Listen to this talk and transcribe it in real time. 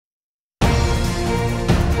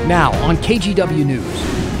Now on KGW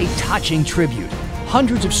News, a touching tribute.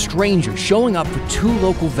 Hundreds of strangers showing up for two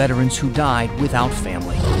local veterans who died without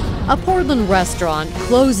family. A Portland restaurant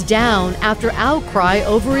closed down after outcry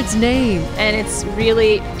over its name. And it's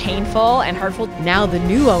really painful and hurtful. Now the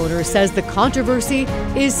new owner says the controversy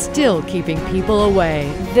is still keeping people away.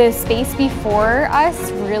 The space before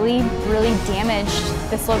us really damaged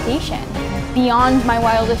this location beyond my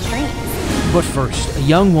wildest dreams. But first, a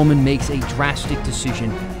young woman makes a drastic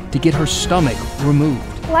decision to get her stomach removed.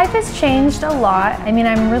 Life has changed a lot. I mean,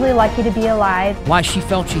 I'm really lucky to be alive. Why she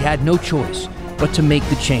felt she had no choice but to make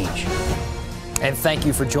the change. And thank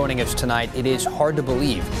you for joining us tonight. It is hard to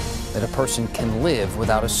believe that a person can live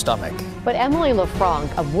without a stomach. But Emily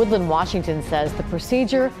LaFranc of Woodland, Washington says the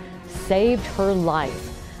procedure saved her life.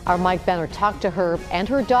 Our Mike Benner talked to her and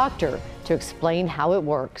her doctor to explain how it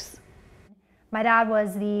works. My dad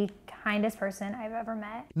was the kindest person I've ever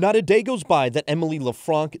met. Not a day goes by that Emily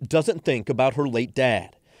LaFranc doesn't think about her late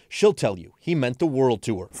dad. She'll tell you he meant the world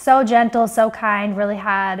to her. So gentle, so kind, really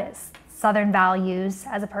had Southern values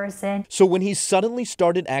as a person. So when he suddenly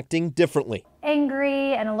started acting differently,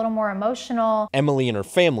 Angry and a little more emotional, Emily and her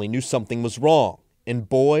family knew something was wrong. And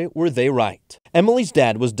boy, were they right. Emily's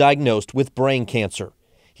dad was diagnosed with brain cancer.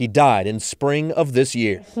 He died in spring of this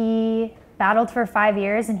year. He battled for 5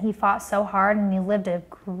 years and he fought so hard and he lived a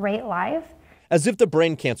great life. As if the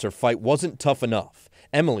brain cancer fight wasn't tough enough,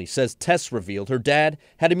 Emily says tests revealed her dad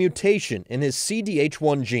had a mutation in his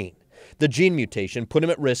CDH1 gene. The gene mutation put him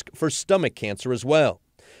at risk for stomach cancer as well.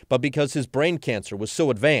 But because his brain cancer was so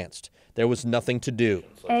advanced, there was nothing to do.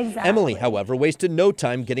 Exactly. Emily, however, wasted no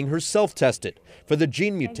time getting herself tested for the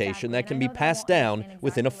gene mutation that can be passed down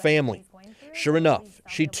within a family. Sure enough,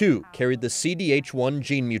 she too carried the CDH1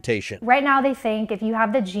 gene mutation. Right now they think if you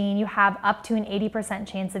have the gene, you have up to an 80%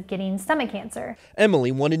 chance of getting stomach cancer.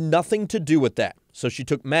 Emily wanted nothing to do with that, so she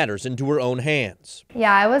took matters into her own hands.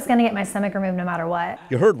 Yeah, I was gonna get my stomach removed no matter what.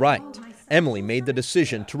 You heard right. Emily made the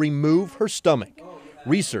decision to remove her stomach.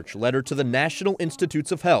 Research led her to the National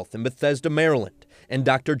Institutes of Health in Bethesda, Maryland, and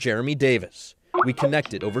Dr. Jeremy Davis. We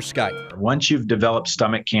connected over Skype. Once you've developed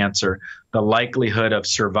stomach cancer, the likelihood of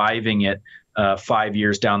surviving it 5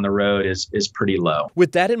 years down the road is pretty low.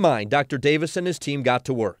 With that in mind, Dr. Davis and his team got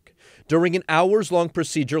to work. During an hours-long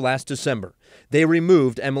procedure last December, they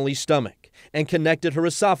removed Emily's stomach and connected her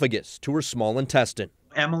esophagus to her small intestine.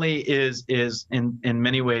 Emily is in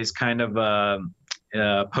many ways kind of a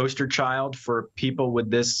poster child for people with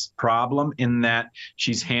this problem in that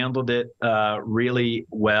she's handled it really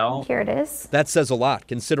well. Here it is. That says a lot,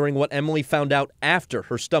 considering what Emily found out after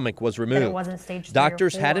her stomach was removed. It wasn't stage 3 or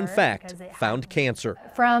Doctors 4 had, in fact, because it found cancer.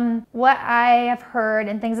 From what I have heard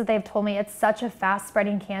and things that they've told me, it's such a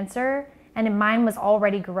fast-spreading cancer, and mine was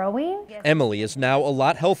already growing. Emily is now a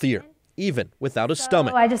lot healthier, even without a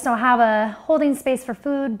stomach. I just don't have a holding space for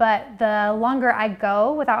food, but the longer I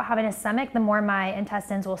go without having a stomach, the more my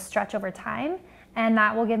intestines will stretch over time, and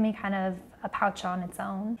that will give me kind of a pouch on its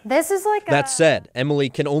own. This is like That said, Emily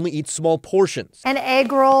can only eat small portions, an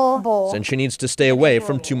egg roll bowl. and she needs to stay away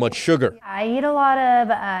from too much sugar. I eat a lot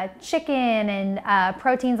of chicken and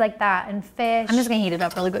proteins like that, and fish. I'm just gonna heat it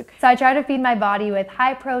up really quick. So I try to feed my body with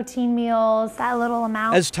high protein meals, that little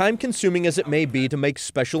amount. As time-consuming as it may be to make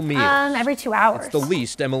special meals, Every 2 hours. it's the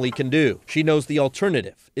least Emily can do. She knows the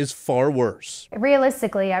alternative is far worse.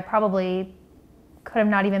 Realistically, I probably could have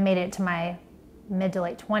not even made it to my mid to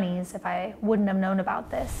late 20s if I wouldn't have known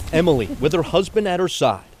about this. Emily, with her husband at her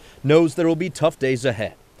side, knows there will be tough days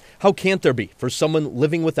ahead. How can't there be for someone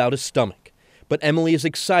living without a stomach? But Emily is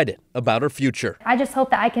excited about her future. I just hope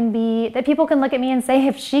that that people can look at me and say,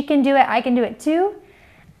 if she can do it, I can do it too.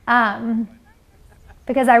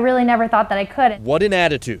 Because I really never thought that I could. What an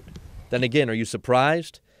attitude. Then again, are you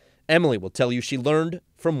surprised? Emily will tell you she learned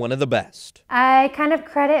from one of the best. I kind of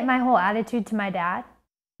credit my whole attitude to my dad.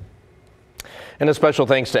 And a special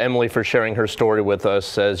thanks to Emily for sharing her story with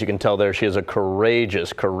us. As you can tell there, she is a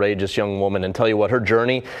courageous young woman. And tell you what, her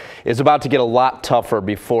journey is about to get a lot tougher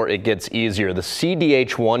before it gets easier. The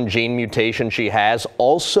CDH1 gene mutation she has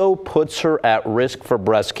also puts her at risk for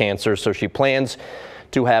breast cancer, so she plans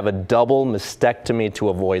to have a double mastectomy to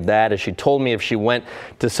avoid that. As she told me, if she went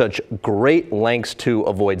to such great lengths to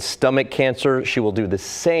avoid stomach cancer, she will do the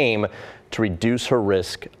same to reduce her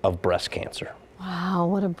risk of breast cancer. Wow,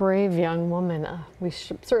 what a brave young woman. We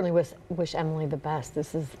certainly wish Emily the best.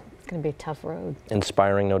 This is going to be a tough road.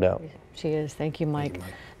 Inspiring, no doubt. She is. Thank you, Mike.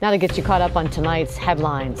 Now to get you caught up on tonight's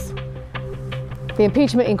headlines. The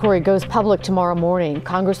impeachment inquiry goes public tomorrow morning.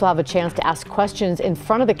 Congress will have a chance to ask questions in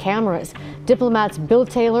front of the cameras. Diplomats Bill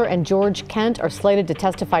Taylor and George Kent are slated to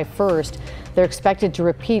testify first. They're expected to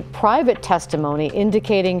repeat private testimony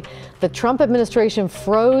indicating the Trump administration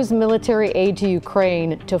froze military aid to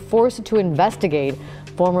Ukraine to force it to investigate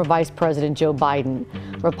former Vice President Joe Biden.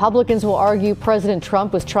 Republicans will argue President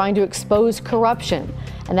Trump was trying to expose corruption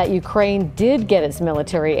and that Ukraine did get its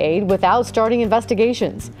military aid without starting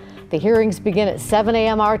investigations. The hearings begin at 7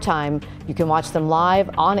 a.m. our time. You can watch them live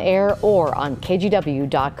on air or on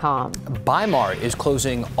KGW.com. Bi-Mart is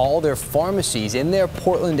closing all their pharmacies in their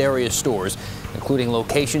Portland area stores, including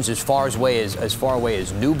locations as far away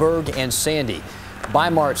as Newburgh and Sandy.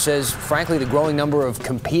 Bi-Mart says, frankly, the growing number of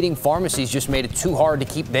competing pharmacies just made it too hard to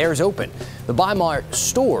keep theirs open. The Bi-Mart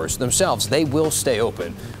stores themselves, they will stay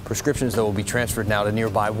open. Prescriptions, though, will be transferred now to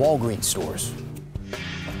nearby Walgreens stores.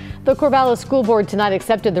 The Corvallis School Board tonight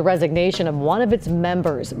accepted the resignation of one of its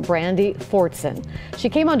members, Brandy Fortson. She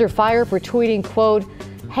came under fire for tweeting, quote,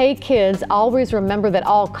 "Hey kids, always remember that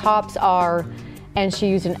all cops are," and she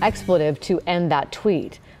used an expletive to end that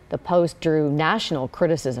tweet. The post drew national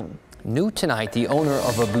criticism. New tonight, the owner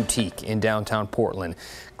of a boutique in downtown Portland,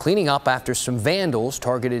 cleaning up after some vandals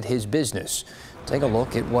targeted his business. Take a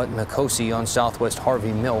look at what Nicosi on Southwest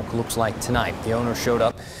Harvey Milk looks like tonight. The owner showed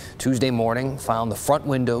up Tuesday morning, found the front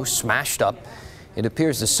window smashed up. It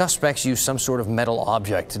appears the suspects used some sort of metal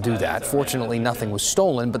object to do that. Fortunately, nothing was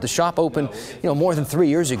stolen, but the shop opened, more than 3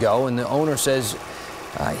 years ago, and the owner says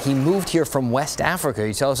he moved here from West Africa.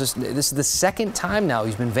 He tells us this is the second time now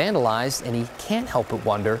he's been vandalized, and he can't help but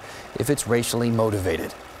wonder if it's racially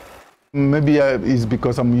motivated. Maybe it's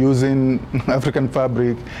because I'm using African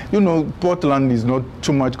fabric. Portland is not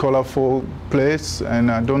too much colorful place,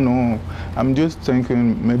 and I don't know. I'm just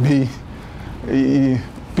thinking maybe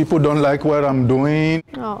people don't like what I'm doing.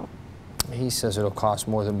 Oh. He says it'll cost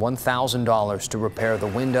more than $1,000 to repair the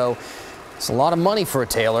window. It's a lot of money for a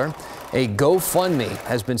tailor. A GoFundMe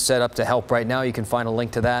has been set up to help right now. You can find a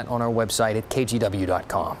link to that on our website at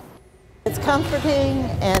KGW.com. It's comforting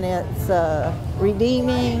and it's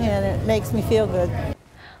redeeming and it makes me feel good.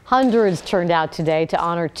 Hundreds turned out today to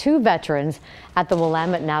honor two veterans at the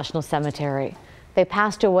Willamette National Cemetery. They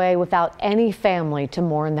passed away without any family to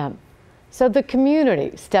mourn them. So the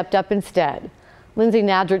community stepped up instead. Lindsay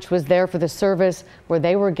Nadrich was there for the service where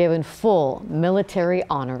they were given full military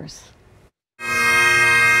honors.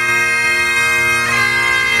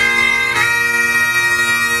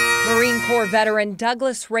 Marine Corps veteran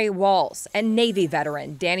Douglas Ray Walls and Navy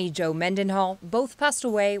veteran Danny Jo Mendenhall both passed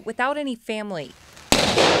away without any family.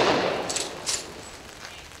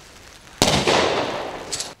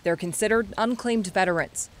 They're considered unclaimed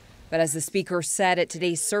veterans. But as the speaker said at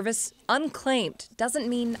today's service, unclaimed doesn't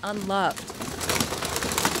mean unloved.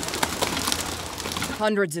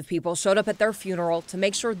 Hundreds of people showed up at their funeral to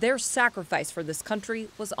make sure their sacrifice for this country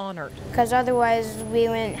was honored. Because otherwise we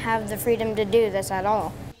wouldn't have the freedom to do this at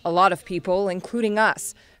all. A lot of people, including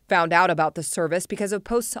us, found out about the service because of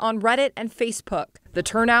posts on Reddit and Facebook. The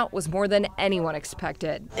turnout was more than anyone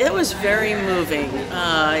expected. It was very moving.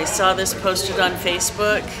 I saw this posted on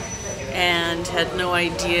Facebook and had no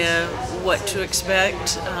idea what to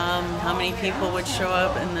expect, how many people would show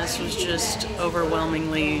up, and this was just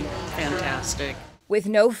overwhelmingly fantastic. With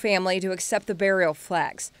no family to accept the burial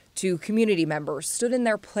flags, two community members stood in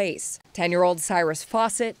their place. 10-year-old Cyrus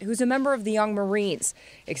Fawcett, who's a member of the Young Marines,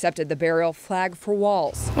 accepted the burial flag for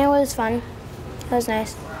Walls. It was fun. It was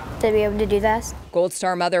nice to be able to do that. Gold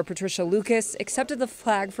Star mother Patricia Lucas accepted the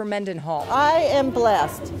flag for Mendenhall. I am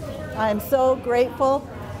blessed. I'm so grateful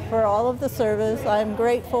for all of the service. I'm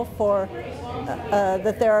grateful for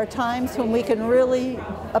that there are times when we can really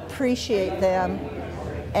appreciate them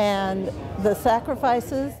and the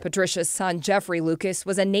sacrifices. Patricia's son, Jeffrey Lucas,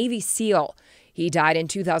 was a Navy SEAL. He died in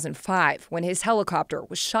 2005 when his helicopter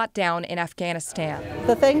was shot down in Afghanistan.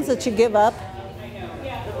 The things that you give up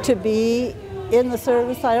to be in the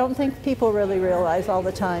service, I don't think people really realize all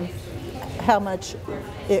the time how much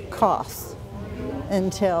it costs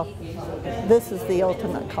until this is the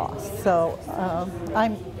ultimate cost. So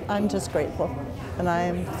I'm just grateful, and I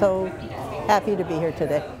am so happy to be here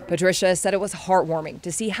today. Patricia said it was heartwarming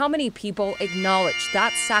to see how many people acknowledged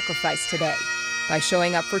that sacrifice today by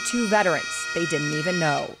showing up for two veterans they didn't even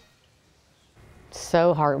know.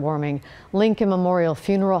 So heartwarming. Lincoln Memorial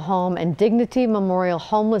Funeral Home and Dignity Memorial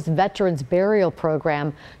Homeless Veterans Burial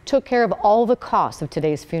Program took care of all the costs of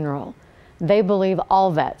today's funeral. They believe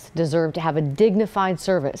all vets deserve to have a dignified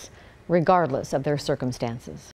service, regardless of their circumstances.